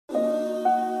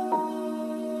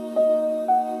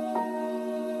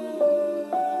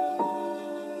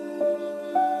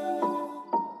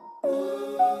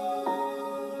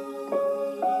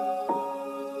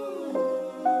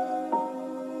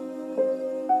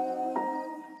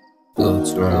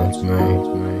surrounds me.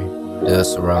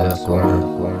 Death around the corner.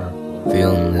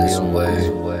 Feeling this way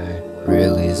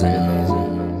really isn't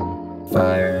normal.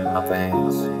 Fire in my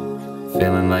veins,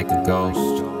 feeling like a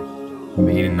ghost.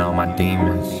 Meeting all my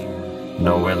demons,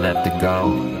 nowhere left to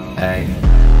go. Hey,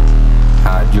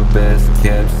 hide your best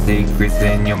kept secrets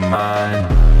in your mind.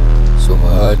 So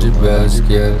hide your best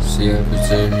kept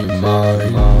secrets in your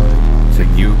mind. So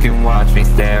you can watch me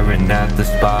staring at the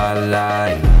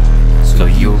spotlight. So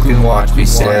you can watch me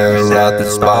staring at the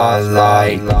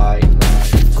spotlight.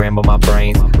 Scramble my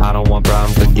brains, I don't want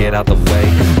problems to get out the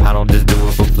way. I don't just do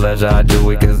it for pleasure, I do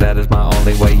it cause that is my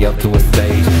only way up to a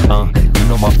stage. You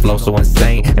know my flow so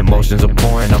insane, emotions are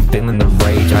pouring, I'm feeling the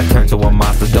rage. I turn to a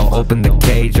monster, don't open the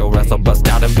cage, or else I'll bust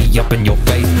out and be up in your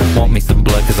face. Want me some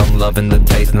blood cause I'm loving the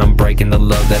taste, and I'm breaking the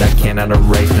love that I cannot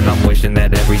erase. And I'm wishing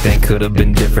that everything could have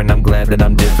been different, I'm glad that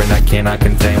I'm different. I cannot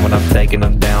contain when I'm taking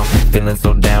them down, feeling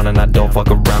so down and I don't fuck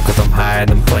around cause I'm higher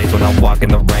than place. When I walk in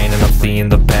the rain and I'm seeing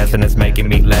the past and it's making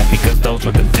me laugh because those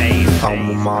were the days. I'm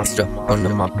a monster under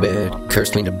my bed,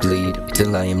 curse me to bleed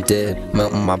till I am dead.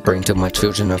 Melting my brain till my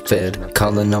children are fed,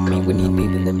 calling on me when you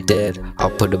needing them dead. I'll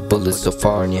put a bullet so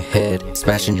far in your head,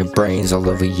 smashing your brains all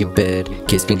over your bed.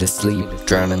 Kiss me to sleep,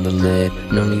 drowning the lead.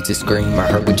 No need to scream, I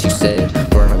heard what you said.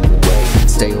 Run away,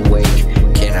 stay awake,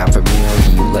 can't hide from me,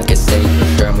 I'll you like a steak.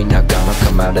 Drown me, not gonna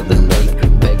come out of the lake.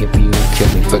 Beg of you, kill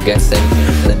me for God's sake.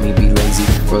 Let me be lazy,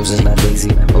 roses not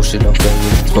daisy. Oh shit, don't fail me,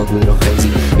 smoke little hazy.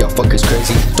 Y'all fuckers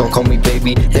crazy, don't call me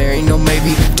baby. There ain't no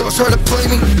maybe, don't try to play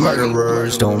me.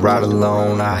 Murderers don't ride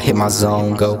alone, I hit my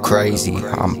zone, go crazy.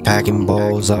 I'm packing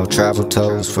bowls, I'll travel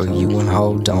toes for you and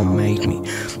ho, don't make me.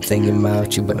 Thinking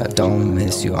about you, but I don't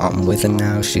miss you. I'm with her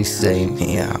now, she saved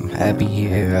me. I'm happy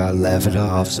here, I laugh it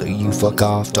off, so you fuck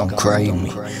off, don't crave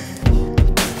me.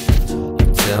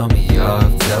 Tell me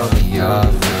off, tell me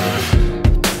off.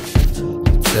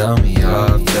 Tell me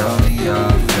off, tell me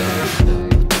off.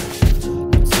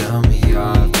 Tell me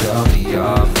off, tell me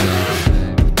off.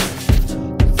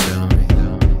 Tell me.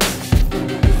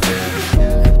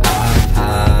 I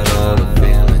hide all the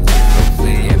feelings you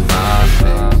see in my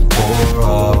face. For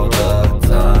all the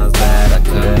times that I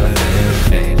couldn't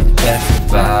change. That's the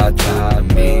vibe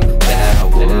to me that I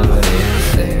wouldn't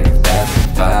say. That's the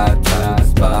vibe to the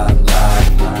spotlight.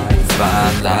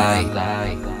 Spotlight.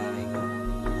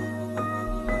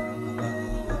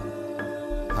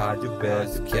 Hide your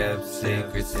best kept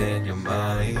secrets in your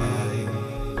mind,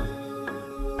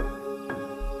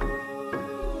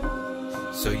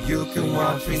 so you can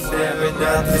watch me staring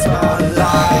at the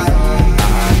spotlight.